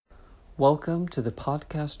Welcome to the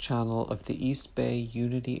podcast channel of the East Bay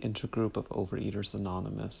Unity Intergroup of Overeaters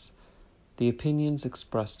Anonymous. The opinions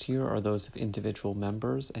expressed here are those of individual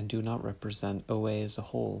members and do not represent OA as a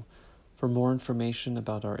whole. For more information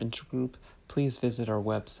about our intergroup, please visit our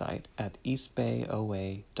website at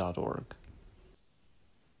eastbayoa.org.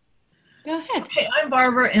 Go ahead. Okay, I'm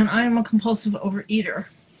Barbara, and I am a compulsive overeater.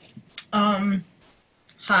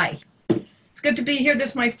 Hi. It's good to be here. This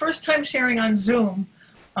is my first time sharing on Zoom,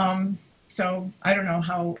 so I don't know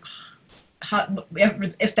how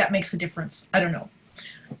if that makes a difference. I don't know.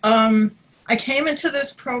 I came into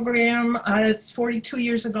this program, it's 42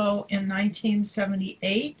 years ago in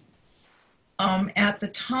 1978. At the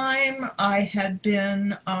time, I had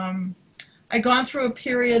been, I'd gone through a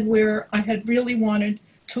period where I had really wanted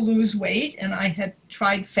to lose weight, and I had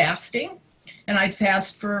tried fasting, and I'd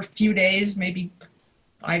fast for a few days, maybe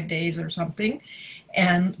 5 days or something,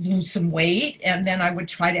 and lose some weight. And then I would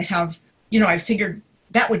try to have, I figured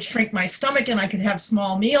that would shrink my stomach and I could have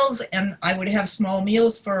small meals, and I would have small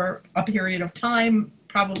meals for a period of time,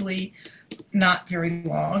 probably not very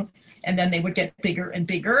long. And then they would get bigger and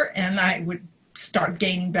bigger, and I would start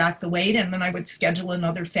gaining back the weight, and then I would schedule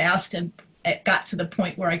another fast, and it got to the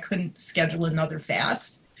point where I couldn't schedule another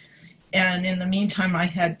fast. And in the meantime, I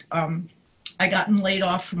had I gotten laid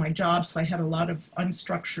off from my job, so I had a lot of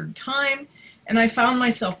unstructured time. And I found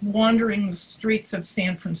myself wandering the streets of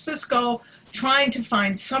San Francisco, trying to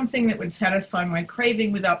find something that would satisfy my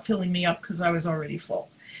craving without filling me up because I was already full.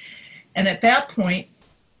 And at that point,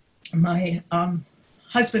 my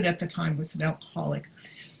husband at the time was an alcoholic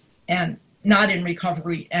and not in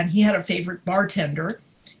recovery. And he had a favorite bartender,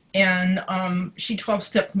 and she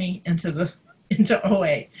 12-stepped me into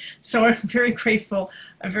OA. So I'm very grateful.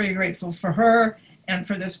 I'm very grateful for her and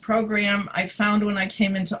for this program. I found when I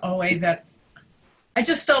came into OA that I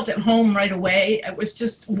just felt at home right away. It was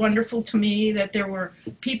just wonderful to me that there were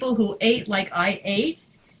people who ate like I ate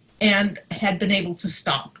and had been able to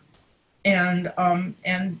stop. And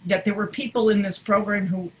that there were people in this program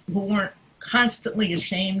who weren't constantly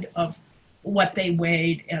ashamed of what they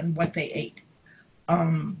weighed and what they ate.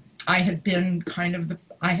 I had been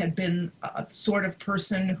a sort of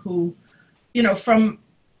person who,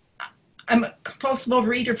 I'm a compulsive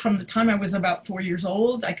overeater from the time I was about 4 years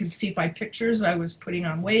old. I could see by pictures I was putting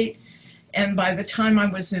on weight. And by the time I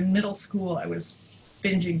was in middle school, I was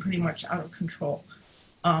binging pretty much out of control.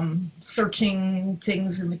 Searching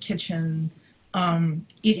things in the kitchen,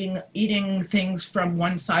 eating things from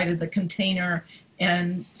one side of the container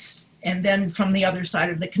and then from the other side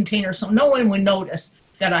of the container, so no one would notice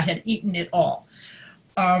that I had eaten it all.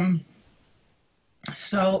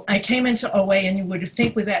 So I came into OA, and you would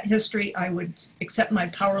think with that history I would accept my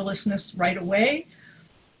powerlessness right away,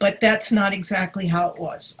 but that's not exactly how it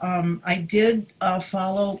was. I did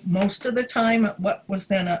follow most of the time what was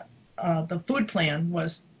then the food plan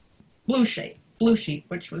was Blue Sheet,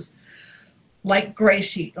 which was like Gray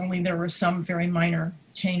Sheet, only there were some very minor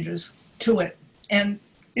changes to it. And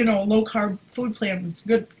a low carb food plan is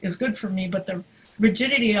good for me, but the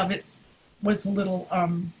rigidity of it was a little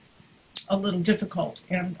difficult,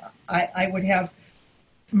 and I would have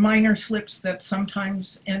minor slips that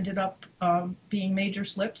sometimes ended up being major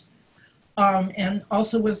slips, and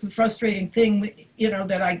also was the frustrating thing,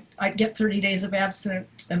 that I'd get 30 days of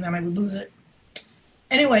abstinence and then I would lose it.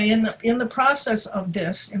 Anyway, in the process of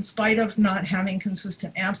this, in spite of not having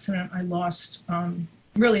consistent abstinence, I lost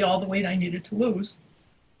really all the weight I needed to lose,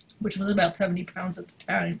 which was about 70 pounds at the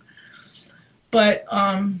time. But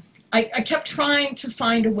I kept trying to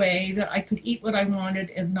find a way that I could eat what I wanted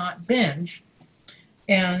and not binge.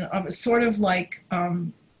 And I was sort of like,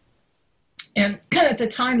 and at the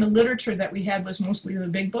time, the literature that we had was mostly the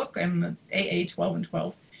Big Book and the AA 12 and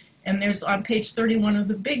 12. And there's on page 31 of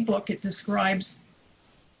the Big Book, it describes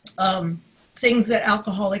things that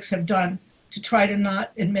alcoholics have done to try to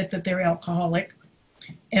not admit that they're alcoholic.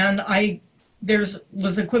 And there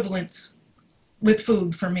was equivalence with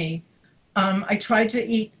food for me. I tried to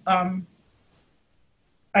eat, I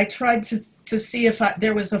tried to see if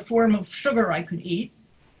there was a form of sugar I could eat.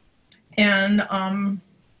 And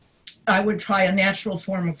I would try a natural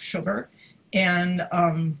form of sugar. And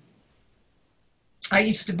I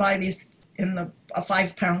used to buy these in a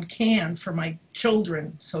 5-pound can for my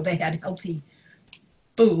children, so they had healthy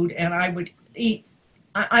food. And I would eat,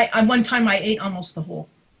 one time I ate almost the whole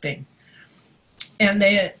thing. And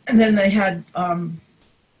then they had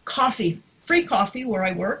coffee, free coffee where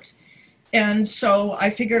I worked. And so I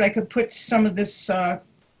figured I could put some of this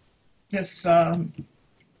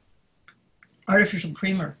artificial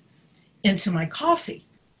creamer into my coffee.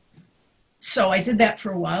 So I did that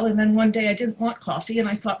for a while, and then one day I didn't want coffee, and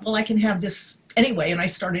I thought, well, I can have this anyway, and I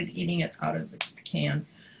started eating it out of the can.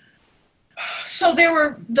 So there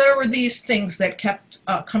were these things that kept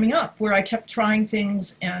coming up, where I kept trying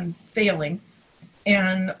things and failing,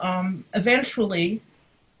 and eventually,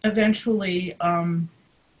 I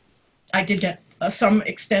did get some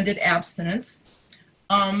extended abstinence.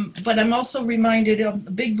 But I'm also reminded of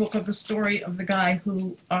the big book of the story of the guy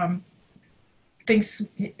who thinks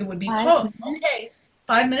it would be, oh, okay,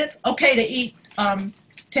 5 minutes, okay to eat,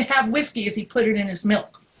 to have whiskey if he put it in his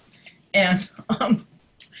milk, and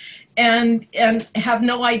and have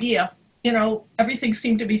no idea, everything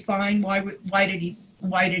seemed to be fine. Why did he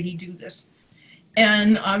do this?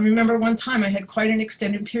 And I remember one time I had quite an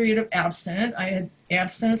extended period of abstinence. I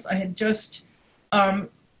had just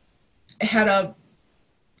had a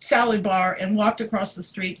salad bar and walked across the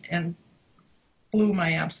street and blew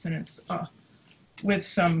my abstinence with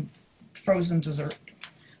some frozen dessert.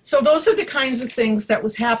 So those are the kinds of things that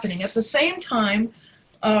was happening. At the same time,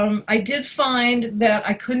 I did find that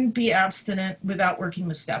I couldn't be abstinent without working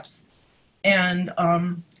the steps. And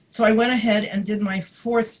so I went ahead and did my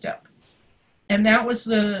fourth step. And that was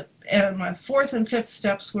and my fourth and fifth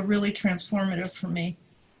steps were really transformative for me.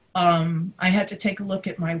 I had to take a look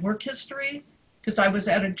at my work history, because I was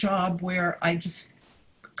at a job where I just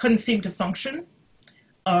couldn't seem to function.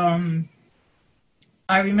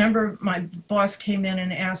 I remember my boss came in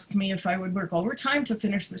and asked me if I would work overtime to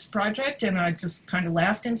finish this project, and I just kind of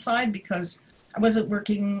laughed inside because I wasn't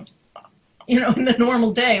working, in the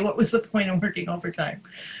normal day. What was the point of working overtime?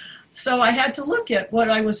 So I had to look at what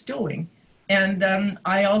I was doing. And then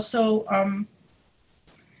I also,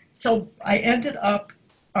 so I ended up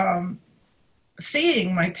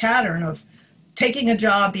seeing my pattern of taking a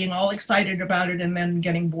job, being all excited about it, and then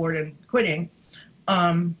getting bored and quitting.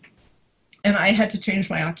 And I had to change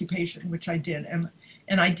my occupation, which I did. And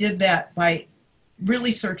I did that by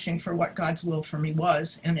really searching for what God's will for me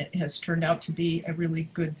was. And it has turned out to be a really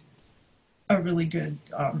good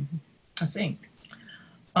thing.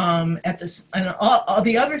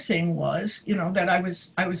 The other thing was, that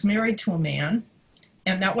I was married to a man,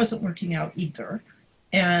 and that wasn't working out either.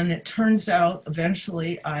 And it turns out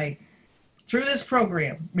eventually through this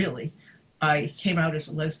program, really, I came out as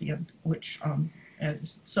a lesbian, which,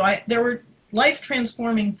 there were life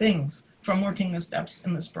transforming things from working the steps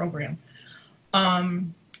in this program.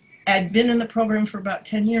 I'd been in the program for about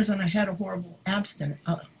 10 years, and I had a horrible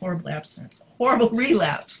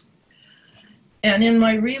relapse. And in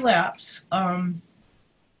my relapse,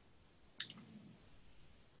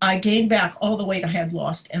 I gained back all the weight I had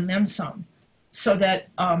lost and then some, so that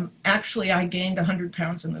actually I gained 100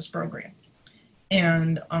 pounds in this program.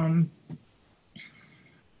 And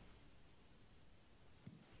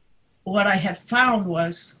what I had found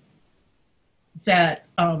was that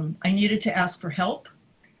I needed to ask for help,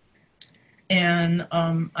 and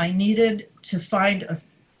I needed to find a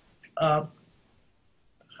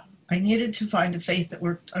faith that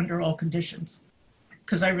worked under all conditions,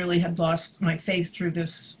 because I really had lost my faith through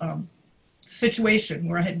this situation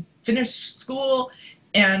where I had finished school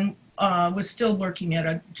and was still working at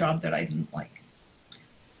a job that I didn't like.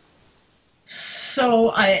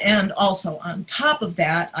 So and also on top of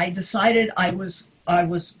that, I decided I was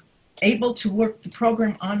able to work the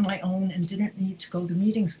program on my own and didn't need to go to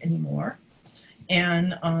meetings anymore.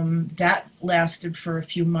 And that lasted for a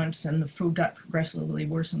few months, and the food got progressively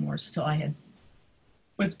worse and worse till I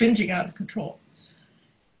was binging out of control.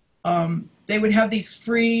 They would have these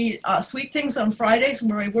free sweet things on Fridays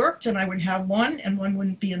where I worked, and I would have one, and one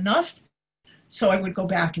wouldn't be enough. So I would go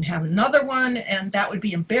back and have another one, and that would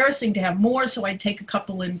be embarrassing to have more, so I'd take a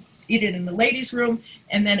couple and eat it in the ladies' room,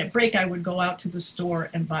 and then at break I would go out to the store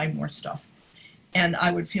and buy more stuff. And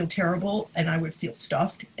I would feel terrible, and I would feel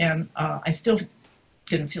stuffed, and I still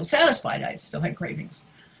didn't feel satisfied. I still had cravings.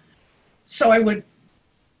 So I would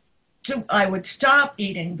stop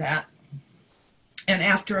eating that, and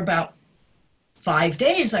after about 5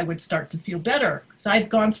 days I would start to feel better, because I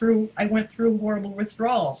went through horrible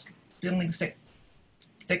withdrawals, feeling sick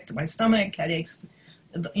to my stomach, headaches,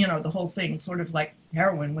 the whole thing, sort of like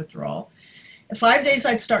heroin withdrawal. In 5 days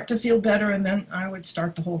I'd start to feel better, and then I would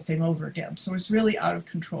start the whole thing over again. So it was really out of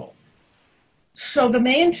control. So the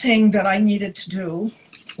main thing that I needed to do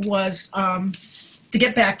was to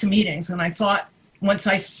get back to meetings. And I thought once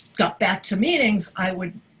I got back to meetings, I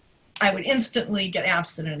would instantly get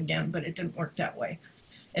abstinent again, but it didn't work that way.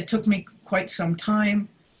 It took me quite some time.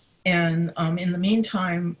 And in the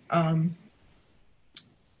meantime,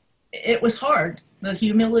 it was hard, the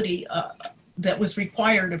humility that was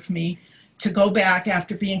required of me to go back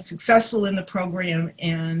after being successful in the program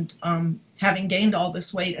and having gained all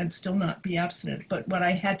this weight and still not be abstinent. But what I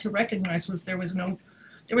had to recognize was there was no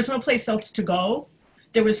place else to go.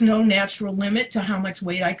 There was no natural limit to how much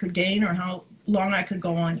weight I could gain or how long I could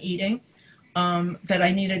go on eating, that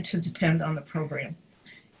I needed to depend on the program.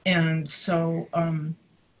 And so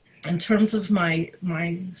in terms of my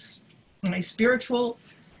spiritual,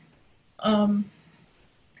 I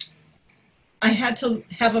had to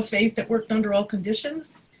have a faith that worked under all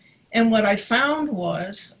conditions. And what I found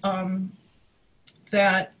was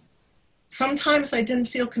that sometimes I didn't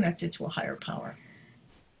feel connected to a higher power.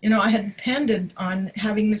 You know, I had depended on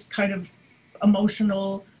having this kind of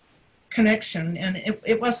emotional connection, and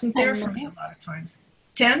it wasn't there for me a lot of times.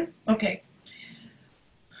 10? Okay.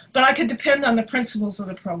 But I could depend on the principles of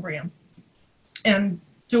the program and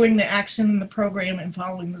doing the action in the program and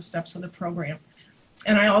following the steps of the program.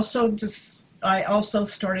 And I also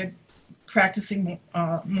started practicing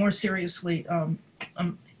more seriously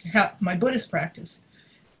my Buddhist practice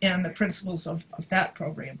and the principles of that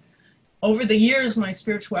program. Over the years, my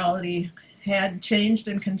spirituality had changed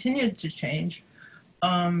and continued to change.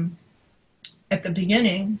 At the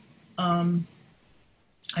beginning, I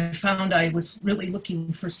found I was really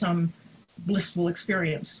looking for some blissful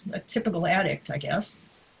experience, a typical addict, I guess.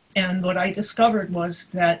 And what I discovered was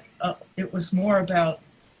that it was more about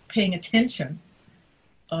paying attention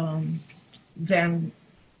than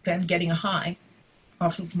getting a high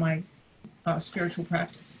off of my spiritual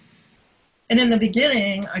practice. And in the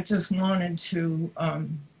beginning, I just wanted to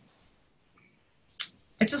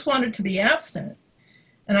be abstinent.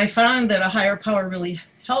 And I found that a higher power really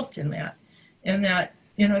helped in that,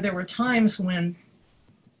 you know, there were times when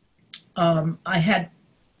I had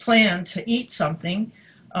planned to eat something,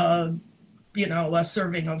 you know, a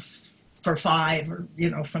serving for 5 or, you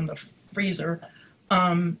know, from the freezer,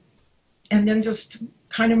 and then just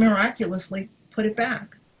kind of miraculously put it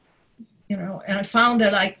back, you know. And I found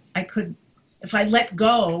that I could, if I let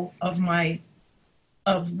go of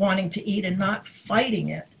wanting to eat and not fighting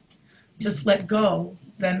it, just let go,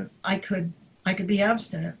 then I could be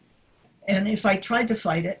abstinent. And if I tried to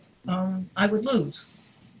fight it, I would lose.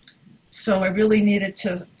 So I really needed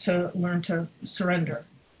to learn to surrender,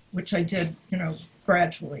 which I did, you know,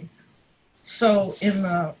 gradually. So in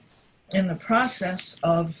the process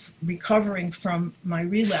of recovering from my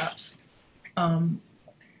relapse, I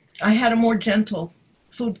had a more gentle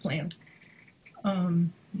food plan, I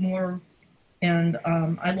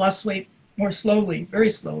lost weight more slowly,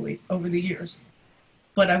 very slowly over the years.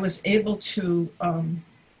 But I was able to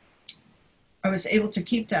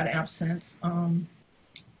keep that abstinence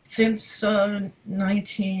since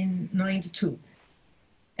 1992.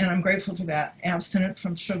 And I'm grateful for that, abstinent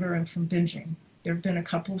from sugar and from binging. There have been a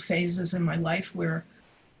couple of phases in my life where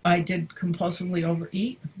I did compulsively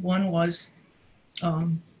overeat. One was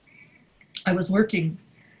I was working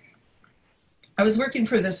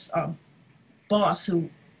for this boss who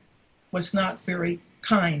was not very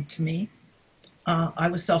kind to me. I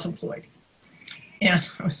was self-employed, and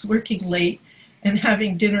I was working late and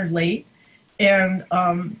having dinner late, and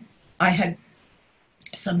I had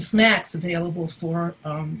some snacks available for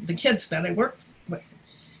the kids that I worked with.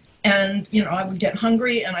 And, you know, I would get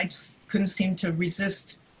hungry and I just couldn't seem to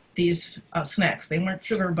resist these snacks. They weren't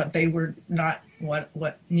sugar, but they were not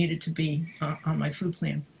what needed to be on my food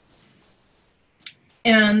plan.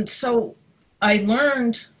 And so I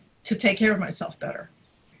learned to take care of myself better.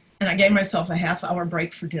 And I gave myself a half-hour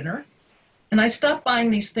break for dinner. And I stopped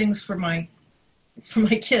buying these things for my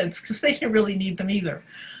kids because they didn't really need them either.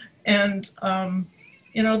 And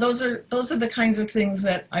you know, those are the kinds of things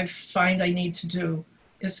that I find I need to do,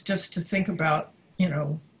 is just to think about, you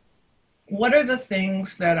know, what are the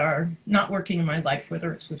things that are not working in my life,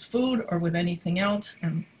 whether it's with food or with anything else,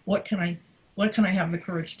 and what can I have the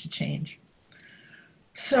courage to change?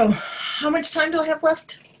 So, how much time do I have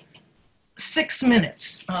left? 6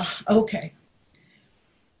 minutes. Okay.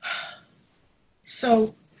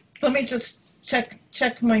 So, let me just check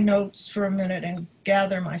my notes for a minute and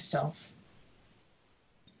gather myself.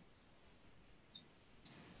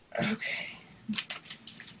 Okay.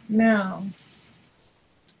 Now,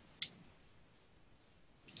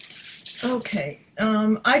 okay.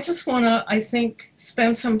 I just want to, I think,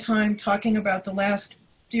 spend some time talking about the last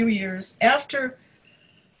few years. After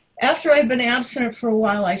I'd been abstinent for a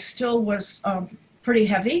while, I still was pretty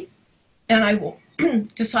heavy, and I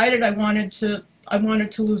decided I wanted to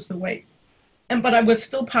lose the weight, but I was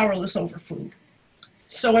still powerless over food.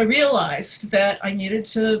 So I realized that I needed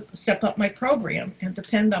to step up my program and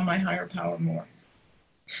depend on my higher power more.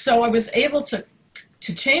 So I was able to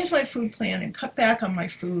change my food plan and cut back on my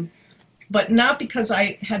food, but not because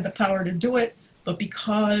I had the power to do it, but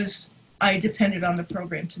because I depended on the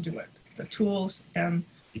program to do it, the tools and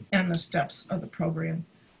the steps of the program.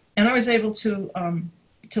 And I was able to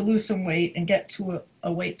lose some weight and get to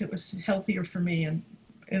a weight that was healthier for me and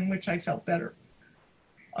in which I felt better.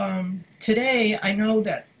 Today, I know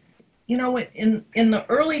that, you know, in the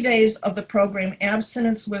early days of the program,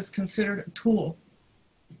 abstinence was considered a tool.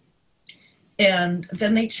 And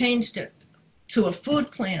then they changed it to a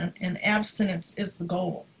food plan, and abstinence is the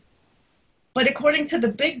goal. But according to the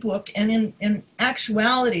big book, and in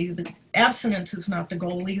actuality, the abstinence is not the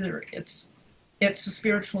goal either. It's a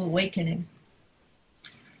spiritual awakening.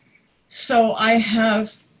 So I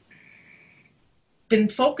have been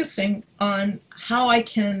focusing on how I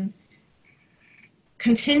can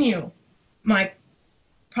continue my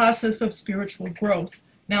process of spiritual growth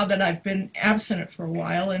now that I've been abstinent for a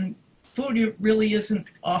while, and food really isn't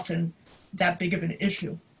often that big of an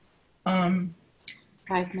issue. 5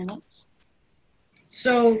 minutes.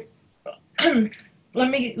 So let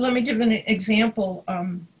me give an example.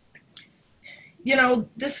 You know,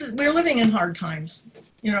 we're living in hard times.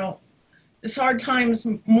 You know, it's hard times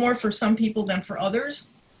more for some people than for others,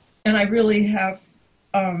 and I really have.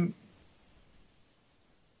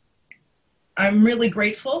 I'm really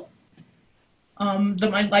grateful that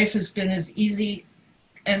my life has been as easy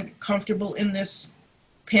and comfortable in this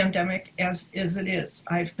pandemic as it is.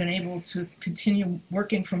 I've been able to continue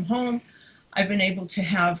working from home. I've been able to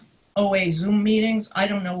have OA Zoom meetings. I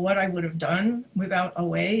don't know what I would have done without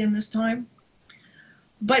OA in this time.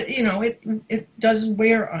 But, you know, it does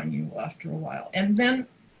wear on you after a while. And then,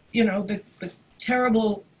 you know, the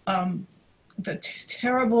terrible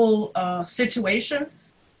situation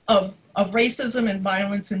of racism and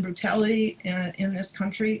violence and brutality in this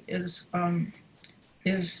country is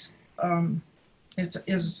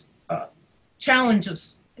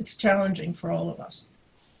challenges. It's challenging for all of us.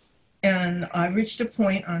 And I reached a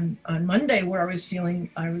point on Monday where I was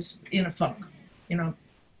in a funk. You know,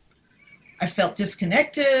 I felt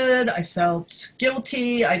disconnected. I felt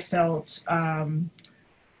guilty. I felt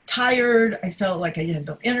tired. I felt like I had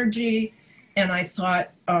no energy. And I thought,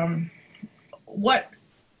 what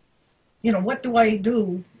do I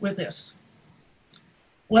do with this?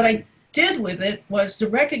 What I did with it was to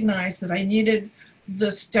recognize that I needed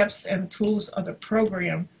the steps and tools of the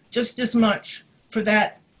program just as much for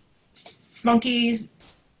that funky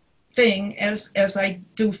thing as I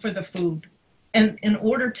do for the food. And in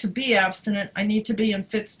order to be abstinent, I need to be in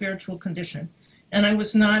fit spiritual condition. And I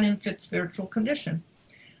was not in fit spiritual condition.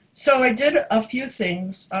 So I did a few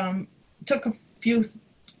things, took a few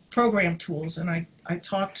program tools, and I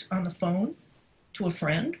talked on the phone to a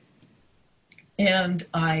friend, and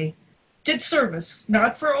I did service,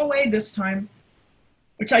 not for OA this time,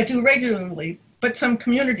 which I do regularly, but some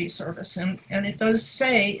community service. And it does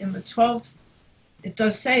say in the 12th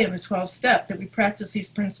step that we practice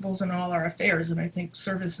these principles in all our affairs. And I think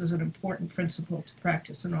service is an important principle to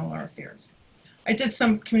practice in all our affairs. I did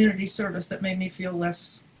some community service that made me feel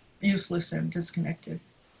less useless and disconnected.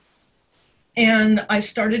 And I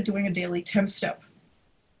started doing a daily 10th step.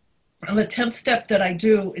 And the 10th step that I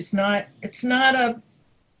do is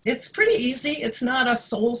it's pretty easy. It's not a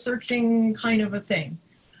soul searching kind of a thing.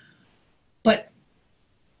 But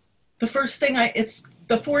the first thing it's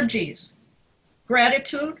the 4 G's: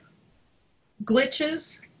 gratitude,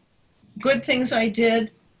 glitches, good things I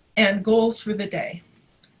did, and goals for the day.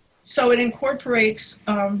 So it incorporates,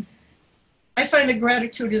 I find that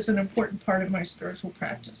gratitude is an important part of my spiritual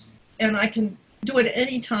practice. And I can do it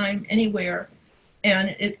anytime, anywhere,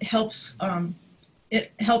 and it helps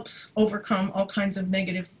overcome all kinds of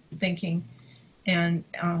negative thinking and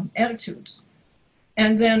attitudes.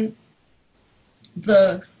 And then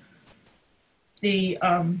the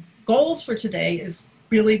goals for today is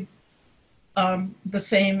really the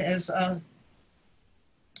same as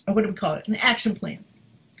what do we call it? An action plan.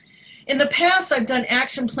 In the past, I've done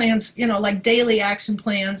action plans, you know, like daily action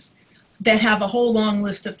plans that have a whole long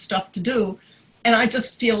list of stuff to do, and I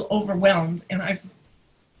just feel overwhelmed. And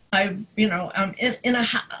I'm in an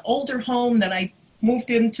older home that I moved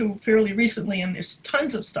into fairly recently, and there's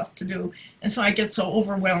tons of stuff to do, and so I get so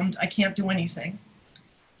overwhelmed I can't do anything.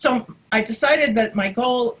 So I decided that my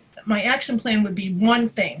action plan would be one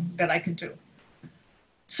thing that I could do.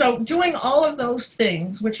 So doing all of those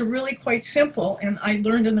things, which are really quite simple, and I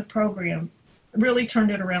learned in the program, really turned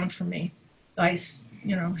it around for me. I,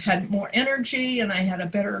 had more energy, and I had a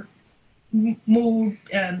better mood,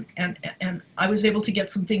 and I was able to get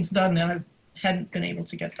some things done that I hadn't been able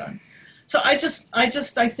to get done. So I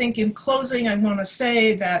think in closing, I want to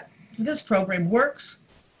say that this program works,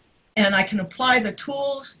 and I can apply the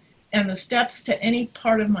tools and the steps to any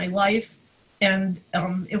part of my life, and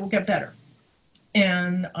it will get better.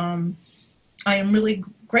 And I am really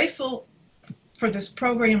grateful for this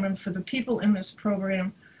program and for the people in this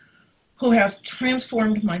program who have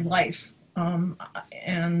transformed my life, and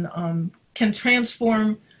can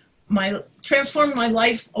transform my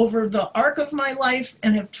life over the arc of my life,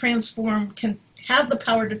 and can have the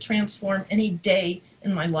power to transform any day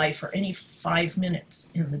in my life or any 5 minutes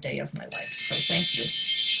in the day of my life. So thank you.